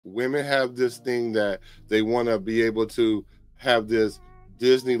women have this thing that they want to be able to have this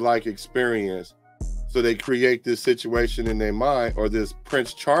Disney-like experience. So they create this situation in their mind, or this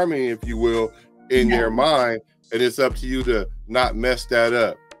Prince Charming, if you will, in their mind. And it's up to you to not mess that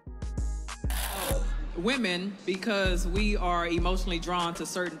up. Women, because we are emotionally drawn to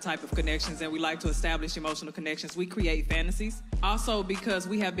certain type of connections and we like to establish emotional connections, we create fantasies. Also because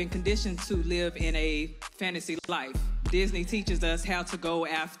we have been conditioned to live in a fantasy life. Disney teaches us how to go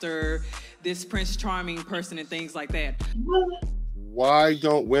after this Prince Charming person and things like that. Why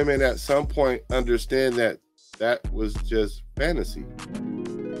don't women at some point understand that that was just fantasy?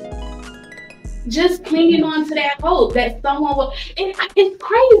 Just clinging on to that hope that someone will. It's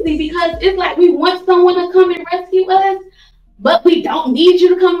crazy because it's like we want someone to come and rescue us, but we don't need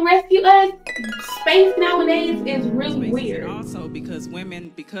you to come and rescue us. Space nowadays is really weird. And also because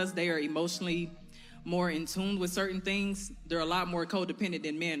women, because they are emotionally more in tune with certain things, they're a lot more codependent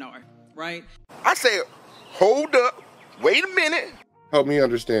than men are, right? I say, hold up, wait a minute. Help me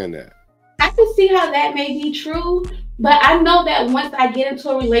understand that. I can see how that may be true, but I know that once I get into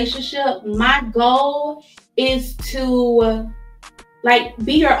a relationship, my goal is to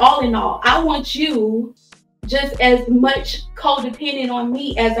be your all in all. I want you just as much codependent on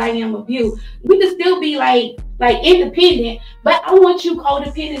me as I am of you. We can still be like independent, but I want you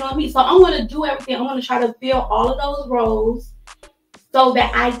codependent on me. So I'm going to do everything. I'm going to try to fill all of those roles so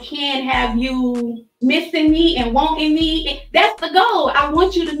that I can have you missing me and wanting me. That's the goal. I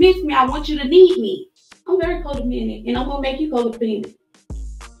want you to miss me. I want you to need me. I'm very codependent, and I'm gonna make you codependent.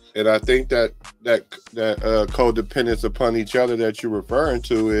 And I think that codependence upon each other that you're referring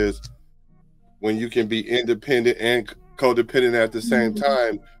to is when you can be independent and codependent at the same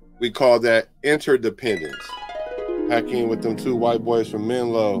time. We call that interdependence. Hacking with them two white boys from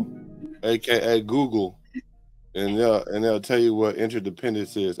Menlo, aka Google. And they'll tell you what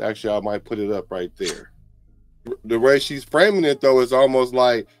interdependence is. Actually, I might put it up right there. The way she's framing it, though, is almost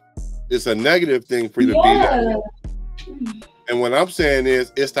like it's a negative thing for you to be that. And what I'm saying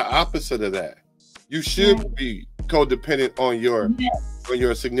is, it's the opposite of that. You should be codependent on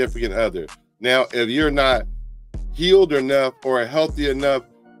your significant other. Now, if you're not healed enough or healthy enough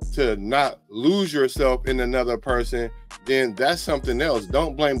to not lose yourself in another person, then that's something else.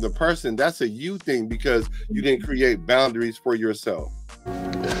 Don't blame the person. That's a you thing because you didn't create boundaries for yourself.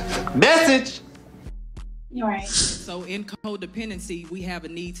 Message. You're right. So in codependency, we have a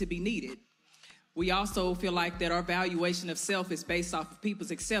need to be needed. We also feel like that our valuation of self is based off of people's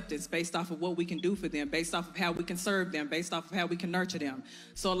acceptance, based off of what we can do for them, based off of how we can serve them, based off of how we can nurture them.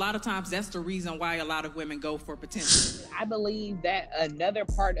 So a lot of times that's the reason why a lot of women go for potential. I believe that another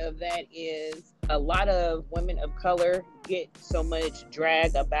part of that is a lot of women of color get so much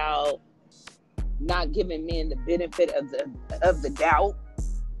drag about not giving men the benefit of the doubt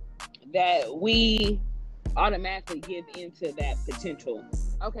that we automatically give into that potential.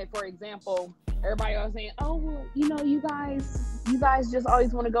 Okay, for example, everybody always saying, oh, well, you guys just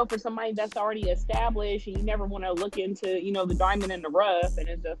always want to go for somebody that's already established and you never want to look into, the diamond in the rough. And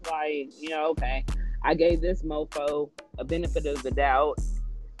it's just like, okay, I gave this mofo a benefit of the doubt.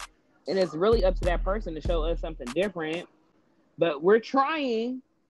 And it's really up to that person to show us something different. But we're trying